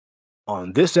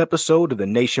On this episode of the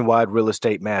Nationwide Real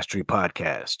Estate Mastery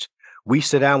Podcast, we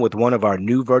sit down with one of our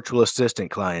new virtual assistant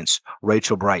clients,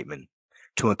 Rachel Brightman,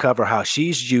 to uncover how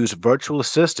she's used virtual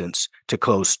assistants to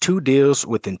close 2 deals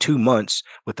within 2 months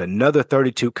with another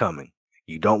 32 coming.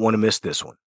 You don't want to miss this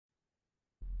one.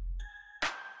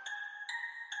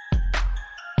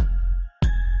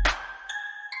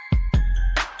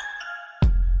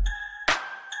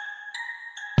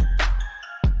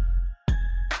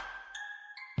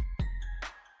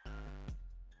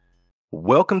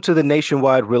 Welcome to the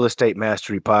Nationwide Real Estate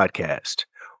Mastery Podcast,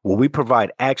 where we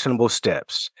provide actionable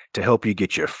steps to help you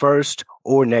get your first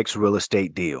or next real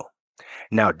estate deal.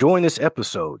 Now, during this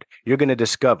episode, you're going to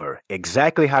discover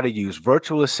exactly how to use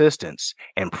virtual assistants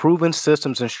and proven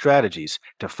systems and strategies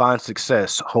to find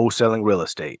success wholesaling real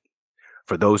estate.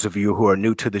 For those of you who are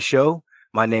new to the show,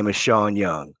 my name is Sean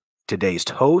Young, today's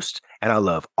host, and I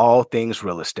love all things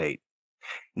real estate.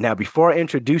 Now, before I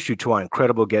introduce you to our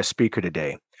incredible guest speaker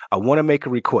today, I want to make a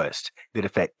request that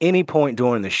if at any point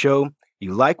during the show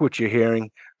you like what you're hearing,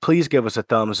 please give us a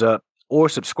thumbs up or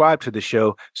subscribe to the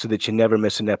show so that you never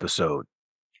miss an episode.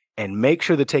 And make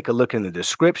sure to take a look in the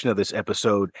description of this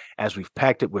episode, as we've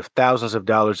packed it with thousands of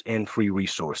dollars in free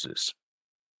resources.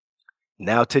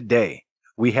 Now today,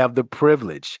 we have the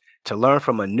privilege to learn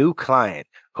from a new client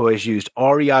who has used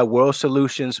REI World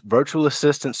Solutions virtual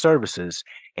assistant services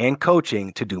and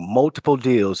coaching to do multiple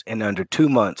deals in under 2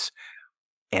 months,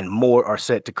 and more are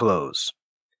set to close.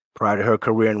 Prior to her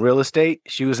career in real estate,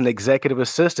 she was an executive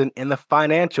assistant in the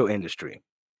financial industry.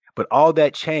 But all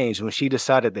that changed when she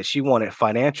decided that she wanted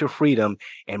financial freedom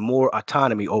and more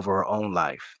autonomy over her own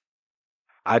life.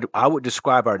 I would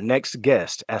describe our next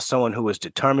guest as someone who is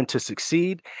determined to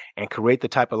succeed and create the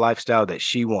type of lifestyle that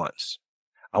she wants.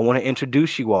 I want to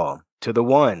introduce you all to the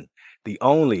one, the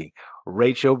only,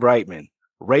 Rachel Brightman.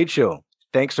 Rachel,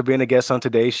 thanks for being a guest on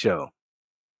today's show.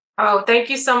 Oh, thank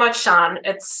you so much, Sean.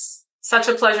 It's such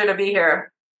a pleasure to be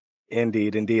here.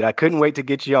 Indeed, indeed. I couldn't wait to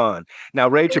get you on. Now,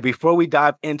 Rachel, before we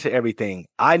dive into everything,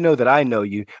 I know that I know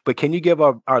you, but can you give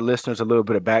our listeners a little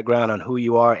bit of background on who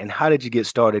you are and how did you get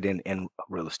started in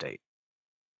real estate?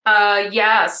 Real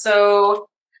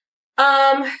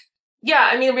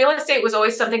estate was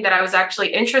always something that I was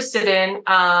actually interested in.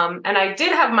 And I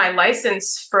did have my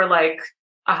license for like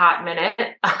a hot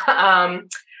minute.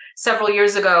 Several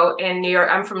years ago in New York.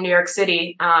 I'm from New York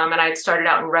City, and I started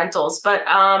out in rentals. But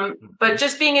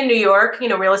just being in New York,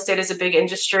 real estate is a big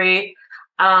industry.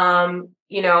 I've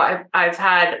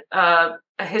had a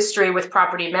history with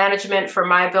property management for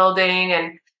my building,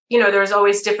 and there's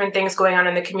always different things going on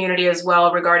in the community as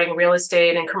well regarding real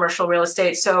estate and commercial real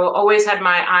estate. So always had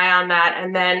my eye on that,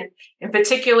 and then in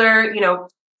particular,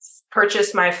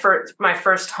 purchased my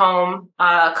first home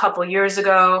a couple years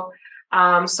ago.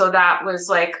 So that was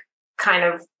like kind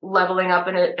of leveling up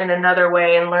in another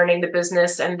way and learning the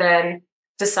business, and then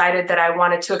decided that I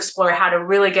wanted to explore how to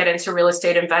really get into real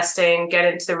estate investing, get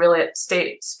into the real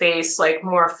estate space like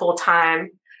more full time,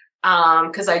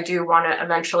 because I do want to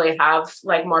eventually have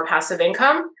like more passive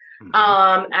income.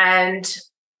 And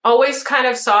always kind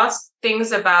of saw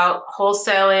things about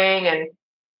wholesaling and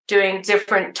doing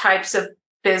different types of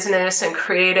business and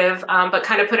creative, but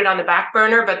kind of put it on the back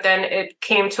burner. But then it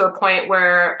came to a point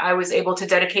where I was able to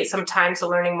dedicate some time to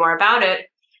learning more about it,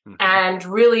 and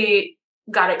really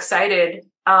got excited,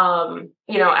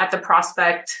 at the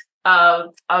prospect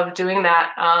of doing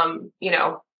that,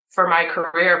 for my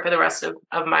career, for the rest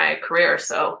of my career.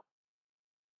 So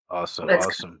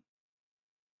awesome.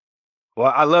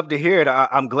 Well, I love to hear it.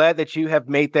 I'm glad that you have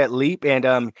made that leap,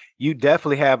 and you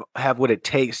definitely have what it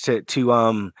takes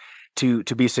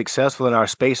to be successful in our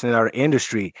space and in our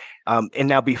industry. And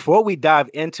now, before we dive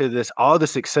into this, all the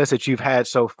success that you've had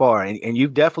so far, and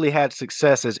you've definitely had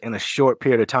successes in a short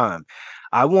period of time,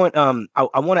 I want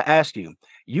to ask you,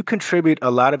 you contribute a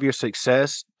lot of your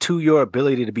success to your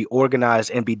ability to be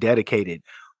organized and be dedicated.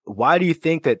 Why do you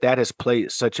think that has played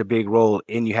such a big role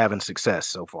in you having success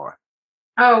so far?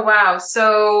 Oh, wow.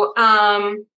 So,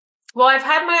 well, I've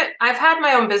had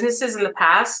my own businesses in the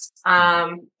past,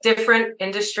 different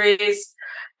industries,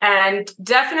 and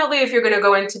definitely if you're going to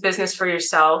go into business for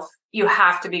yourself, you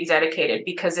have to be dedicated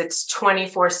because it's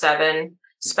 24/7,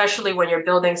 especially when you're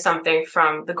building something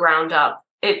from the ground up.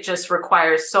 It just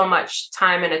requires so much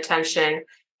time and attention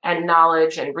and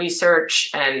knowledge and research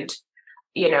and,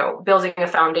 building a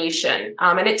foundation.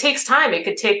 And it takes time. It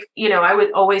could take, I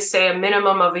would always say a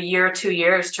minimum of a year, 2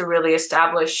 years to really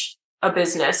establish a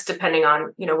business, depending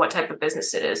on, what type of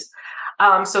business it is.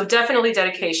 So definitely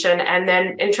dedication. And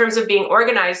then in terms of being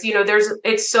organized,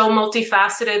 it's so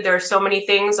multifaceted. There are so many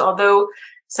things, although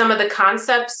some of the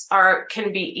concepts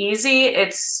can be easy.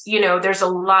 It's, there's a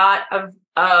lot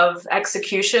of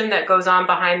execution that goes on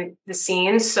behind the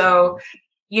scenes. So,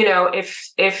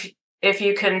 if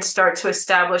you can start to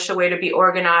establish a way to be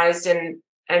organized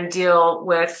and deal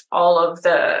with all of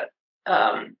the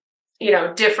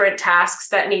different tasks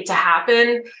that need to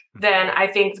happen, then I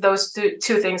think those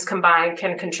two things combined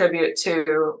can contribute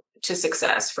to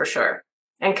success for sure,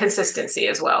 and consistency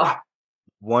as well.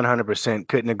 100%.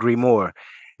 Couldn't agree more.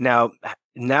 Now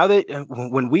that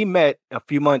when we met a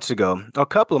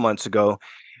couple of months ago,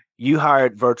 you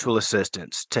hired virtual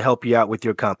assistants to help you out with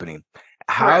your company.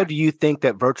 How Correct. do you think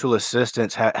that virtual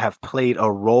assistants have played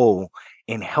a role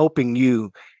in helping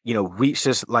you, reach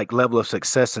this like level of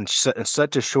success in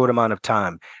such a short amount of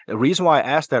time? The reason why I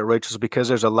asked that, Rachel, is because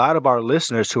there's a lot of our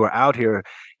listeners who are out here,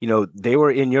 they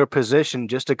were in your position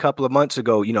just a couple of months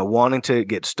ago, wanting to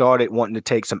get started, wanting to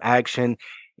take some action,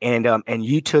 and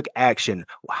you took action.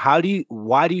 Why do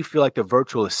you feel like the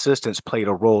virtual assistants played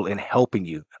a role in helping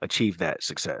you achieve that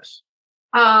success?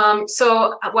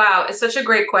 So wow, it's such a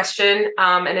great question.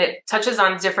 And it touches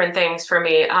on different things for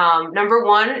me. Number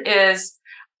one is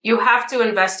you have to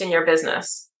invest in your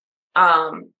business.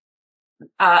 You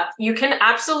can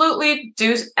absolutely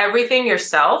do everything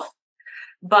yourself,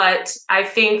 but I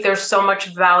think there's so much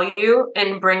value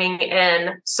in bringing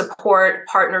in support,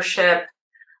 partnership.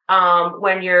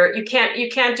 When you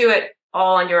can't do it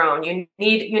all on your own. You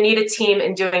need a team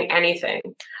in doing anything.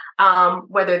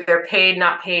 Whether they're paid,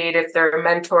 not paid, if they're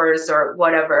mentors or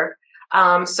whatever.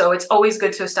 So it's always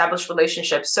good to establish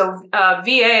relationships. So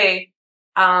VA,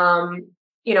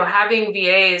 having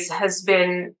VAs has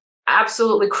been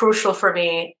absolutely crucial for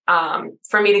me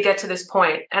to get to this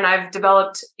point. And I've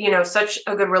developed, such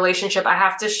a good relationship. I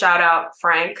have to shout out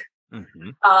Frank. Mm-hmm.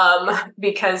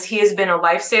 Because he has been a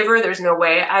lifesaver. There's no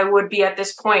way I would be at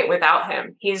this point without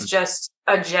him. He's just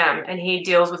a gem, and he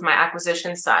deals with my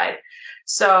acquisition side.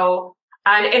 So,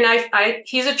 and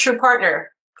he's a true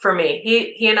partner for me.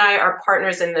 He and I are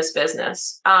partners in this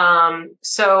business.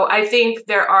 So I think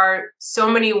there are so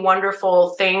many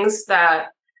wonderful things that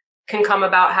can come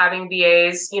about having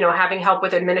VAs, having help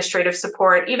with administrative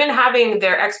support, even having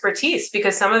their expertise,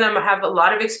 because some of them have a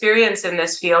lot of experience in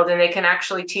this field and they can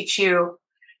actually teach you,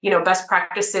 best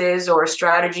practices or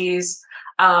strategies,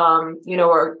 or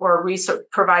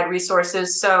provide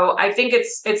resources. So I think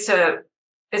it's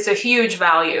a huge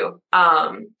value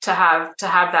to have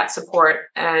that support,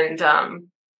 and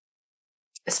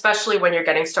especially when you're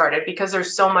getting started, because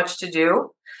there's so much to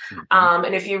do. Mm-hmm.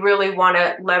 And if you really want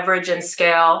to leverage and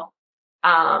scale,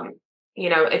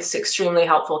 it's extremely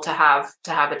helpful to have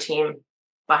a team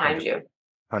behind you.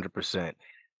 100%.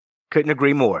 Couldn't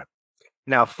agree more.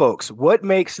 Now, folks, what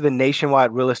makes the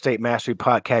Nationwide Real Estate Mastery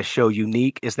Podcast show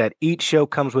unique is that each show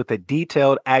comes with a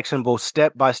detailed, actionable,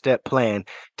 step-by-step plan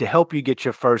to help you get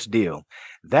your first deal.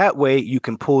 That way, you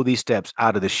can pull these steps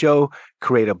out of the show,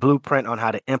 create a blueprint on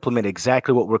how to implement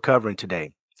exactly what we're covering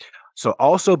today. So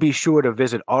also be sure to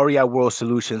visit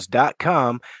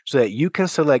reiworldsolutions.com so that you can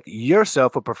select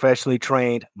yourself a professionally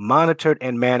trained, monitored,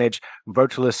 and managed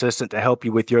virtual assistant to help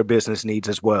you with your business needs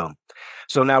as well.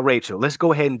 So now, Rachel, let's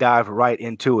go ahead and dive right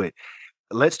into it.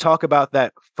 Let's talk about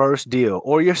that first deal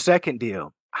or your second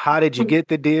deal. How did you get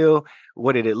the deal?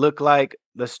 What did it look like?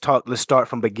 Let's start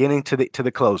from beginning to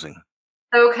the closing.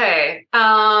 Okay.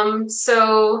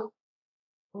 So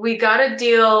we got a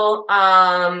deal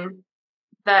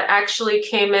that actually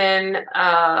came in,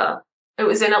 it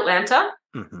was in Atlanta,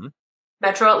 mm-hmm.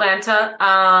 Metro Atlanta.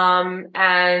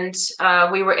 And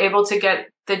we were able to get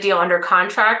the deal under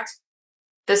contract.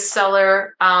 The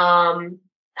seller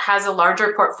has a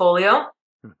larger portfolio,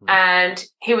 mm-hmm. and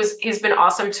he's been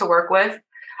awesome to work with.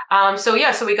 So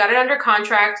we got it under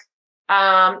contract.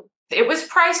 It was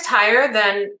priced higher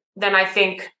than I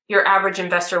think your average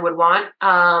investor would want.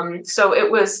 So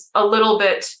it was a little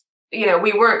bit,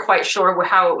 we weren't quite sure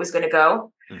how it was going to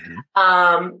go.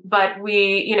 Mm-hmm. But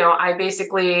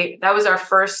that was our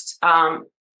first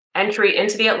entry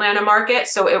into the Atlanta market.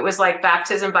 So it was like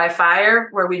baptism by fire,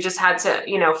 where we just had to,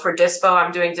 for Dispo,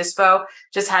 I'm doing Dispo,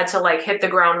 just had to like hit the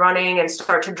ground running and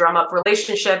start to drum up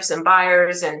relationships and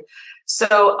buyers. And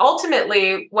so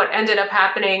ultimately what ended up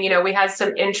happening, we had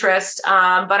some interest,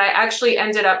 but I actually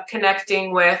ended up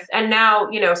connecting with, and now,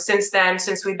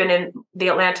 since we've been in the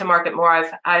Atlanta market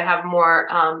more, I have more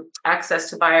access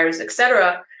to buyers, et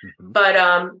cetera. Mm-hmm. But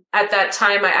at that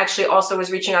time, I actually also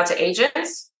was reaching out to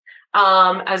agents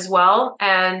as well,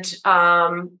 and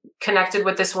connected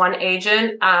with this one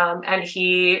agent, and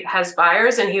he has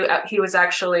buyers, and he was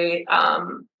actually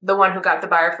the one who got the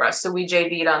buyer for us. So we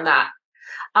JV'd on that.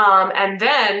 And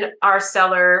then our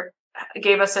seller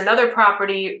gave us another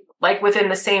property like within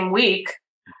the same week.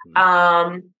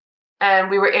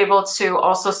 And we were able to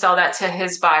also sell that to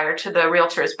his buyer, to the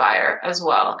realtor's buyer as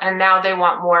well. And now they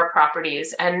want more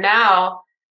properties. And now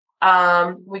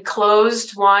we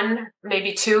closed one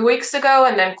maybe 2 weeks ago,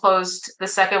 and then closed the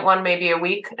second one maybe a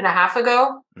week and a half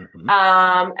ago.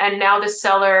 And now the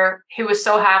seller, he was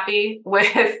so happy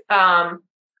with how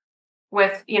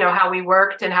we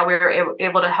worked and how we were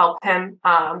able to help him,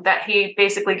 that he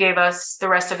basically gave us the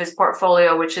rest of his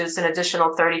portfolio, which is an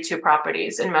additional 32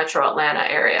 properties in Metro Atlanta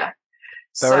area.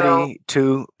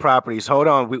 32 properties. Hold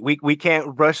on. We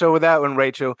can't brush over that one,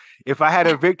 Rachel. If I had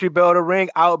a victory bell to ring,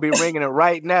 I would be ringing it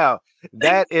right now.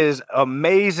 That is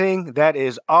amazing. That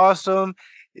is awesome.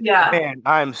 Yeah. Man,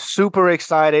 I'm super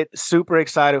excited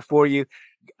for you.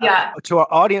 Yeah. To our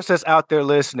audience that's out there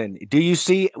listening, do you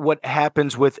see what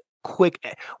happens with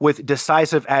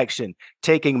decisive action,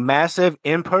 taking massive,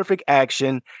 imperfect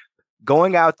action,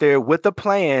 going out there with a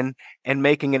plan and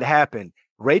making it happen?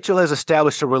 Rachel has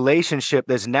established a relationship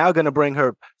that's now going to bring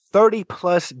her 30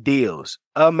 plus deals.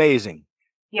 Amazing.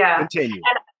 Yeah. Continue.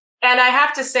 And I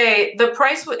have to say, the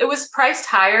price, it was priced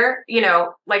higher,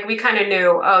 like we kind of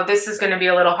knew, oh, this is going to be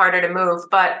a little harder to move,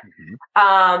 but,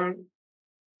 and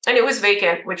it was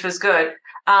vacant, which was good.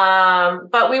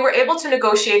 But we were able to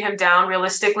negotiate him down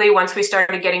realistically once we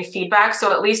started getting feedback.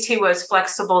 So at least he was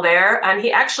flexible there. And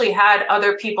he actually had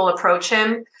other people approach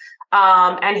him.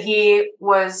 And he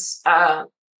was,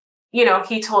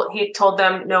 he told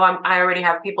them, no, I already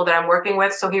have people that I'm working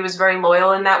with. So he was very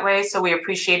loyal in that way. So we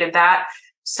appreciated that.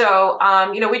 So,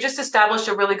 we just established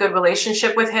a really good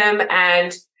relationship with him,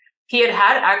 and he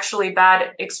had actually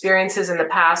bad experiences in the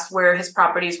past where his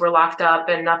properties were locked up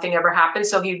and nothing ever happened.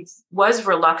 So he was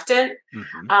reluctant.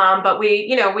 But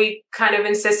we kind of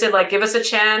insisted, like, give us a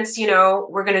chance,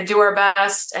 we're going to do our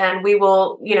best, and we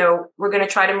will, we're going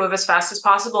to try to move as fast as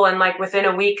possible. And like within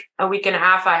a week and a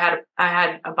half, I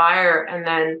had a buyer, and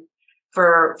then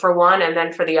for one, and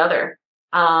then for the other.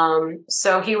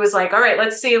 So he was like, all right,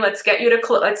 let's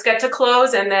get to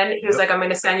close. And then he was like, I'm going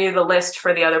to send you the list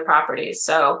for the other properties.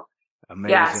 So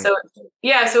amazing. So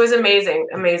it was amazing.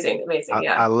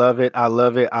 Yeah. I love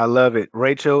it.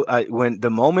 Rachel, when the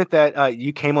moment that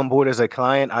you came on board as a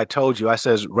client, I told you, I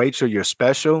says, Rachel, you're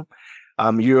special.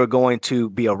 You're going to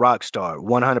be a rock star,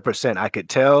 100%. I could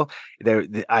tell there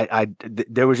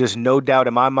was just no doubt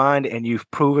in my mind, and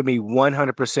you've proven me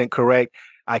 100% correct.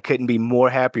 I couldn't be more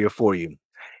happier for you.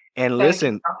 And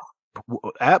listen,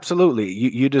 absolutely,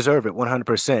 you deserve it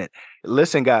 100%.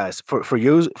 Listen, guys,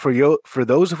 for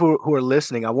those who are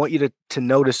listening, I want you to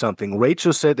notice something.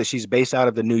 Rachel said that she's based out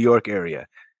of the New York area.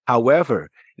 However,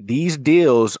 these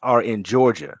deals are in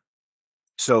Georgia.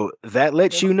 So that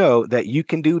lets you know that you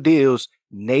can do deals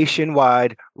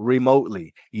nationwide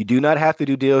remotely. You do not have to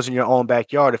do deals in your own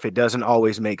backyard if it doesn't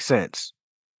always make sense.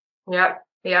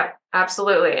 Yep,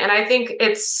 absolutely. And I think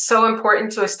it's so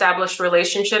important to establish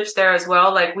relationships there as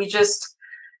well. Like we just,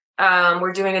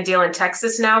 we're doing a deal in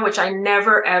Texas now, which I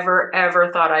never, ever,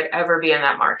 ever thought I'd ever be in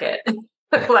that market.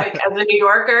 Like as a New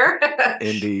Yorker.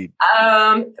 Indeed.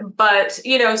 But,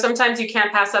 sometimes you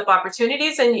can't pass up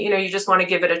opportunities, and, you just want to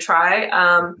give it a try.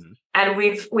 And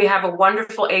we have a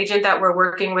wonderful agent that we're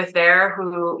working with there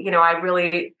who, I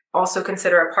really also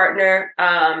consider a partner,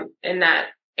 in that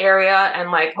area,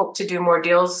 and like hope to do more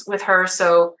deals with her.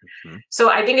 So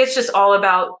I think it's just all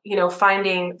about,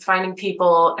 finding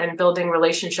people and building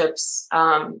relationships,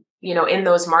 in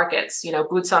those markets,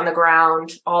 boots on the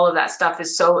ground, all of that stuff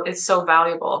is so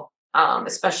valuable,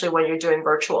 especially when you're doing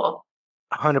virtual.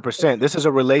 100%. This is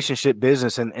a relationship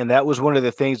business. And that was one of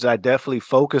the things that I definitely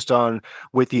focused on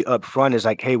with you up front is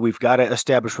like, hey, we've got to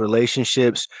establish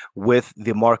relationships with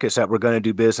the markets that we're going to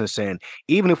do business in.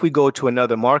 Even if we go to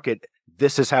another market,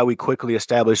 this is how we quickly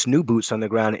establish new boots on the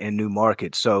ground in new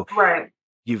markets. So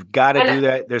you've got to do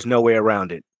that. There's no way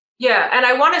around it. Yeah. And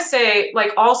I want to say,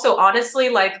 like, also, honestly,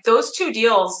 like those two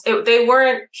deals, they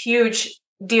weren't huge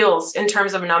deals in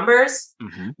terms of numbers,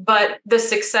 but the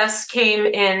success came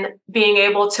in being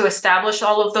able to establish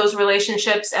all of those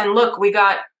relationships. And look, we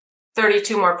got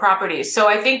 32 more properties. So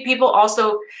I think people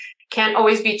also can't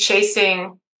always be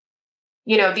chasing,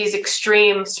 these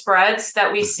extreme spreads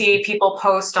that we see people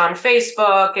post on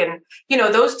Facebook, and,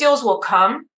 those deals will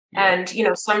come. And,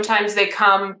 sometimes they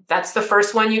come, that's the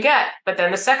first one you get, but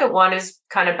then the second one is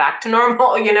kind of back to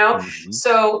normal,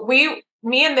 So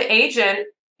me and the agent,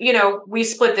 we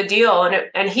split the deal,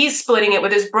 and he's splitting it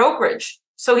with his brokerage.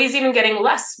 So he's even getting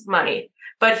less money,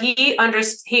 but he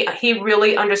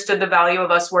really understood the value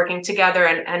of us working together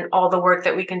and all the work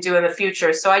that we can do in the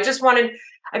future. So I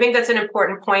think that's an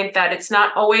important point, that it's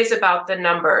not always about the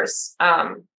numbers.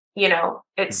 That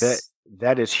It's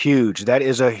that is huge. That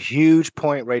is a huge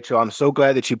point, Rachel. I'm so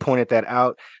glad that you pointed that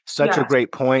out. Such a yeah.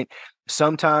 great point.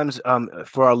 Sometimes,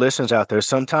 for our listeners out there,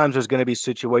 sometimes there's going to be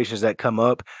situations that come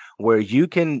up where you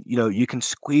can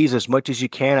squeeze as much as you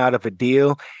can out of a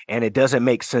deal, and it doesn't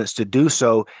make sense to do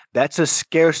so. That's a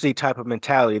scarcity type of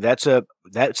mentality. That's a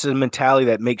mentality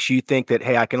that makes you think that,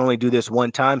 hey, I can only do this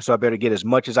one time, so I better get as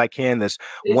much as I can this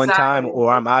one time, Exactly.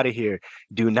 or I'm out of here.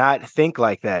 Do not think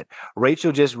like that.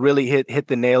 Rachel just really hit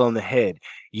the nail on the head.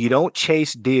 You don't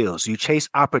chase deals. You chase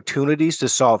opportunities to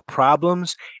solve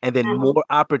problems, and then Mhm, more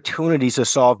opportunities to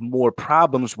solve more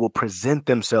problems will present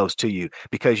themselves to you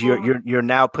because you're mhm. you're you're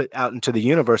now put out into the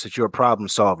universe that you're a problem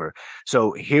solver.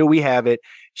 So here we have it.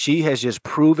 She has just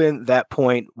proven that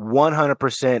point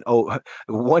 100%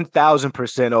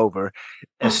 1000% over.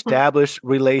 Establish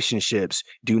relationships.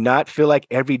 Do not feel like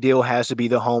every deal has to be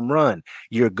the home run.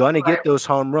 You're going to get Right. those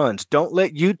home runs. Don't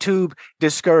let YouTube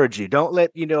discourage you. Don't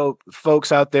let,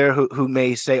 folks out there who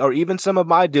may say, or even some of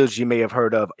my deals you may have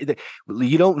heard of,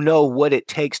 you don't know what it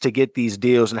takes to get these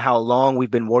deals and how long we've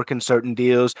been working certain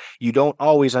deals. You don't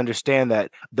always understand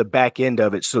that the back end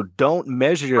of it. So don't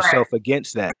measure Right. yourself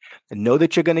against that. And know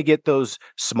that you're going to get those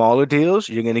smaller deals,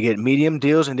 you're going to get medium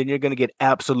deals, and then you're going to get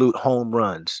absolute home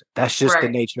runs. That's just the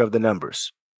Right. nature of the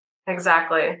numbers.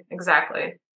 Exactly.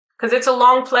 Exactly. Because it's a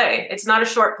long play. It's not a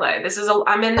short play.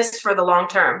 I'm in this for the long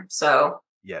term. So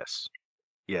Yes.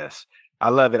 Yes. I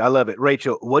love it. I love it.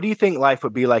 Rachel, what do you think life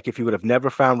would be like if you would have never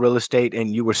found real estate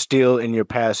and you were still in your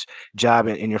past job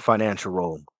in your financial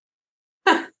role?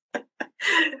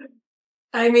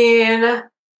 I mean,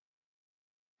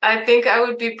 I think I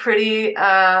would be pretty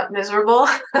miserable.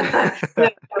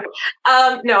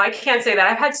 No, I can't say that.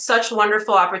 I've had such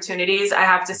wonderful opportunities, I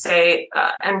have to say,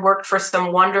 and worked for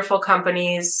some wonderful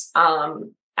companies,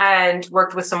 and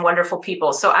worked with some wonderful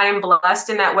people. So I am blessed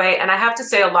in that way. And I have to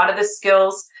say, a lot of the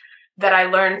skills that I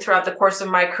learned throughout the course of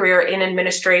my career in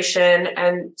administration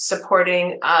and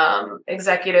supporting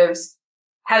executives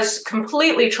has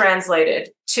completely translated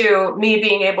to me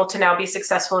being able to now be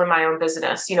successful in my own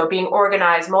business, being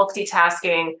organized,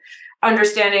 multitasking,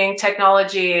 understanding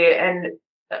technology, and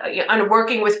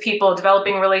working with people,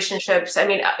 developing relationships. I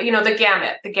mean, the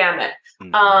gamut.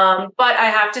 Mhm. But I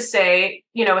have to say,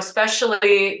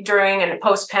 especially during and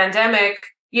post pandemic,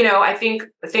 I think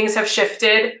things have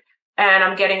shifted and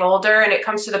I'm getting older, and it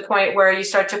comes to the point where you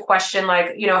start to question,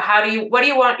 like, what do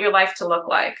you want your life to look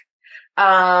like?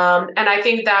 And I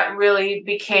think that really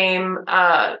became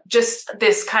just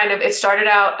this kind of, it started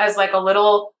out as like a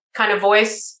little kind of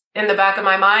voice in the back of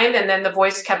my mind. And then the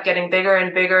voice kept getting bigger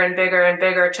and bigger and bigger and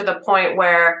bigger to the point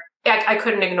where I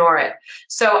couldn't ignore it.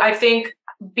 So I think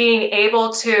being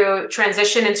able to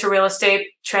transition into real estate,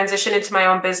 transition into my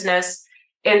own business,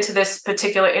 into this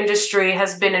particular industry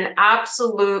has been an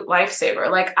absolute lifesaver.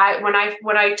 Like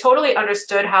when I totally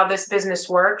understood how this business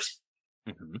worked,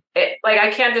 Mhm. like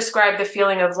I can't describe the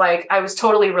feeling of, like, I was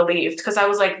totally relieved because I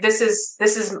was like,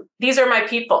 these are my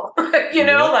people,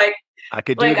 Yep. like I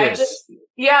could do like I this. just,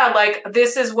 yeah, like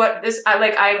this is what this I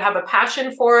like. I have a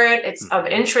passion for it. It's of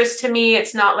Mhm. interest to me.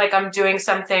 It's not like I'm doing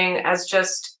something as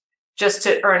just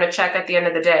to earn a check at the end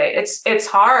of the day. It's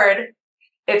hard.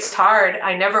 It's hard.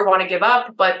 I never want to give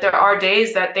up, but there are Mhm.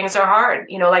 days that things are hard.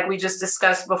 Like we just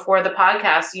discussed before the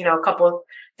podcast. A couple of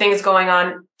things going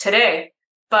on today,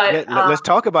 but Let's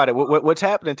talk about it. What's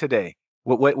happening today?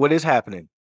 What is happening?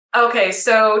 okay,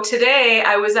 so today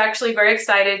I was actually very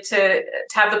excited to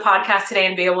have the podcast today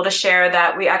and be able to share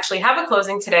that we actually have a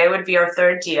closing today. It would be our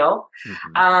third deal.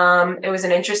 Mhm. It was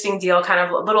an interesting deal, kind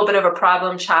of a little bit of a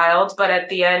problem child, but at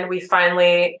the end we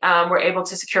finally were able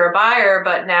to secure a buyer.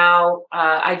 But now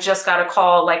I just got a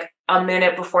call like a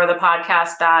minute before the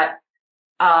podcast that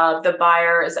the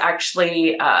buyer is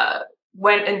actually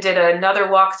went and did another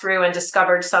walkthrough and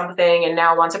discovered something and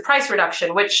now wants a price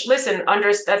reduction. Which, listen,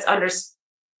 that's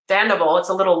understandable. It's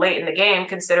a little late in the game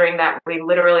considering that we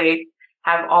literally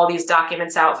have all these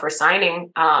documents out for signing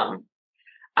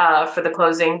for the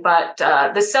closing. But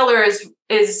the seller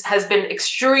has been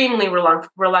extremely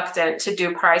reluctant to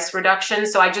do price reduction.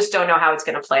 So I just don't know how it's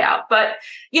going to play out. But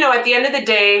at the end of the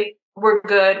day, we're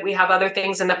good. We have other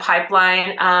things in the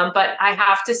pipeline. But I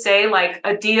have to say, like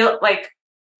a deal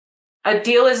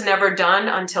is never done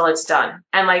until it's done.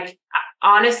 And like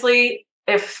honestly,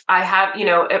 if I have,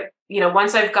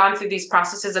 once I've gone through these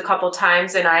processes a couple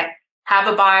times and I have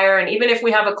a buyer, and even if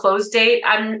we have a close date,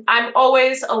 I'm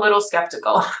always a little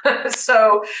skeptical.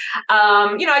 So,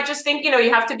 I just think,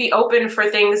 you have to be open for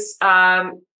things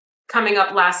coming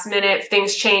up last minute,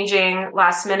 things changing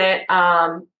last minute,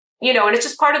 and it's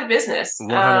just part of the business.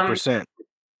 100%.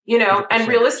 And 100%.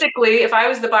 realistically, if I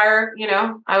was the buyer,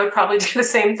 I would probably do the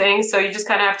same thing. So you just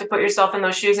kind of have to put yourself in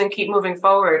those shoes and keep moving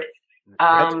forward.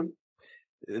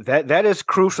 That is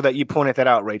crucial that you pointed that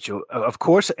out, Rachel. Of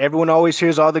course, everyone always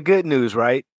hears all the good news,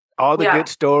 right? All the good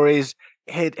stories.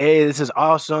 Hey, this is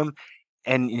awesome.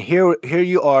 And here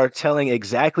you are telling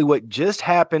exactly what just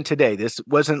happened today. This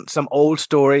wasn't some old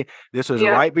story. This was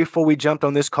right before we jumped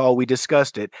on this call. We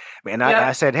discussed it. And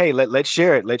I said, hey, let's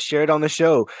share it. Let's share it on the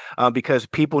show because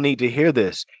people need to hear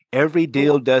this. Every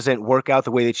deal doesn't work out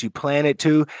the way that you plan it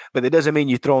to, but it doesn't mean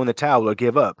you throw in the towel or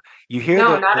give up. You hear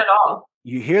not at all.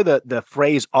 You hear the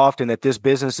phrase often that this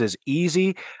business is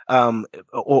easy,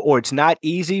 or it's not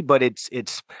easy, but it's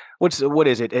what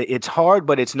is it? It's hard,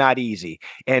 but it's not easy.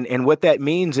 And what that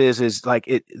means is like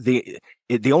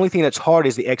the only thing that's hard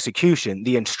is the execution,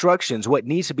 the instructions. What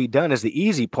needs to be done is the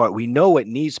easy part. We know what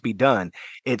needs to be done.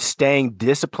 It's staying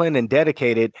disciplined and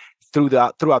dedicated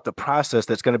throughout the process.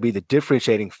 That's going to be the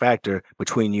differentiating factor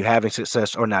between you having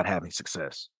success or not having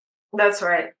success. That's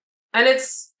right. And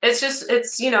it's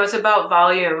about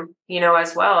volume,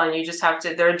 as well. And you just have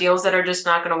to, there are deals that are just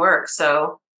not going to work.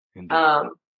 So,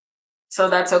 so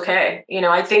that's okay.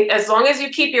 I think as long as you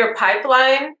keep your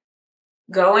pipeline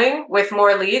going with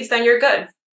more leads, then you're good.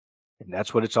 And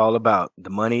that's what it's all about. The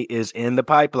money is in the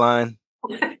pipeline.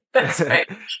 That's right.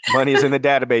 Money is in the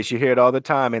database. You hear it all the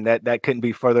time. And that couldn't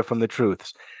be further from the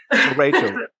truth. So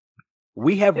Rachel,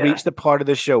 we have reached the part of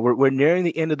the show. We're nearing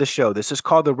the end of the show. This is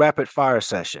called the rapid fire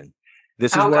session.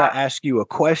 This is where I ask you a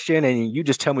question and you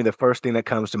just tell me the first thing that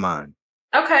comes to mind.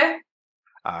 Okay.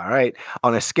 All right.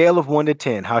 On a scale of 1 to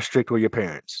 10, how strict were your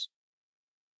parents?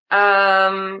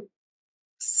 8,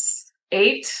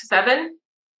 7.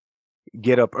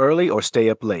 Get up early or stay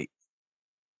up late?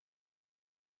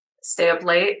 Stay up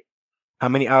late. How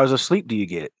many hours of sleep do you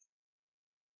get?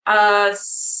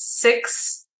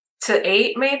 6 to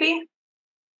 8, maybe.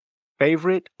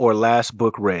 Favorite or last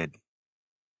book read?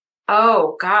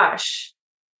 Oh, gosh.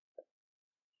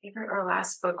 Favorite or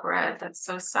last book read? That's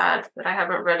so sad that I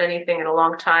haven't read anything in a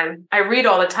long time. I read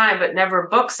all the time, but never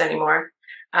books anymore.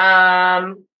 I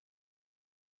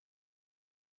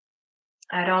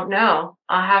don't know.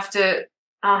 I'll have to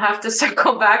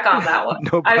circle back on that one.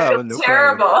 No problem. I feel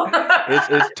terrible.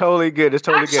 It's totally good. It's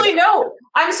totally good. Actually, no.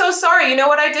 I'm so sorry. You know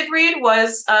what I did read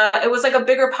was it was like a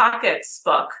Bigger Pockets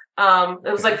book.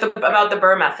 It was like about the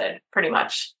Burr method, pretty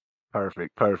much.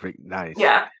 Perfect. Nice.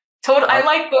 Yeah. Totally. I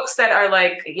like books that are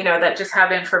like, that just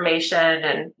have information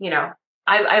and,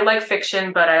 I like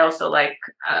fiction, but I also like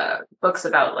books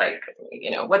about like,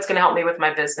 what's going to help me with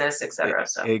my business, et cetera.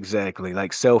 So exactly.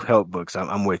 Like self-help books.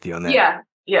 I'm with you on that.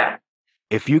 Yeah.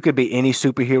 If you could be any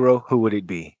superhero, who would it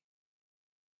be?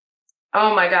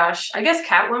 Oh my gosh. I guess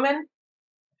Catwoman.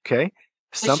 Okay.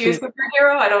 Is she a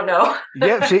superhero? I don't know.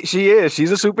 Yeah, she is.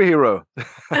 She's a superhero.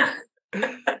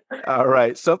 All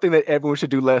right. Something that everyone should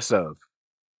do less of.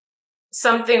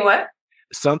 Something what?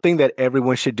 Something that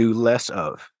everyone should do less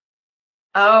of.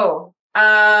 Oh,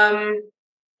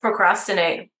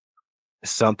 procrastinate.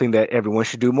 Something that everyone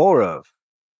should do more of.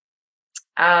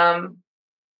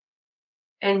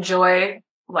 Enjoy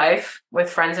life with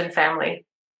friends and family.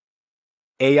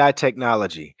 AI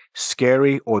technology,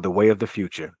 scary or the way of the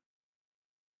future?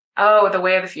 Oh, the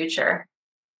way of the future.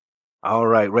 All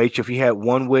right, Rachel, if you had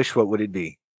one wish, what would it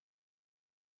be?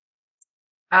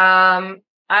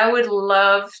 I would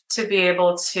love to be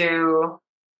able to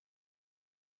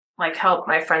help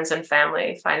my friends and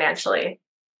family financially.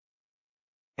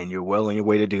 And you're well on your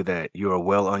way to do that. You are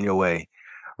well on your way.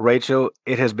 Rachel,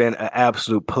 it has been an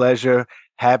absolute pleasure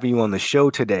having you on the show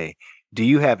today. Do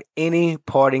you have any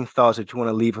parting thoughts that you want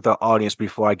to leave with our audience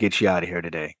before I get you out of here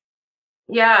today?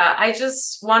 Yeah, I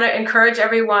just want to encourage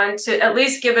everyone to at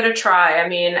least give it a try. I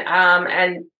mean,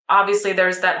 and obviously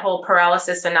there's that whole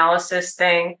paralysis analysis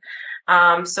thing.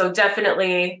 So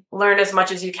definitely learn as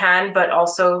much as you can, but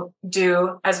also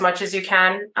do as much as you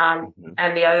can.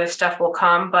 And the other stuff will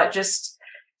come, but just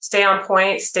stay on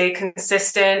point, stay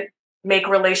consistent, make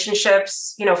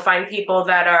relationships, find people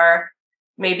that are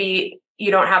maybe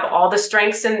you don't have all the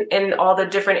strengths in all the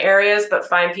different areas, but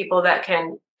find people that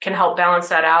can help balance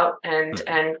that out and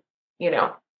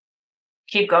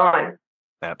keep going.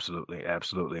 Absolutely.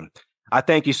 I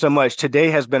thank you so much. Today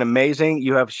has been amazing.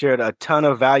 You have shared a ton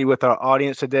of value with our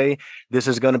audience today. This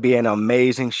is going to be an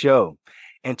amazing show.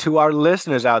 And to our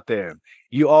listeners out there,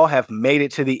 you all have made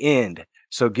it to the end.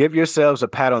 So give yourselves a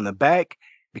pat on the back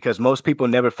because most people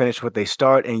never finish what they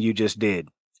start and you just did.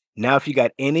 Now, if you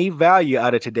got any value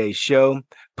out of today's show,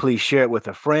 please share it with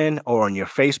a friend or on your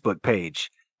Facebook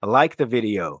page. Like the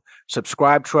video,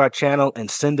 subscribe to our channel,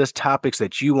 and send us topics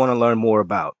that you want to learn more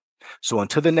about. So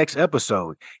until the next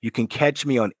episode, you can catch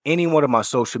me on any one of my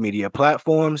social media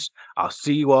platforms. I'll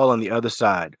see you all on the other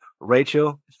side.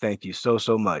 Rachel, thank you so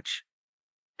much.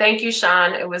 Thank you,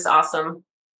 Sean. It was awesome.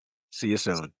 See you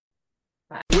soon.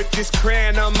 With this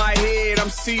crown on my head, I'm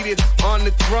seated on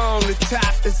the throne. The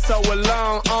top is so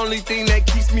alone. Only thing that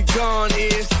keeps me going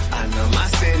is I know my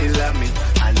city love me.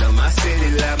 I know my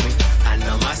city love me.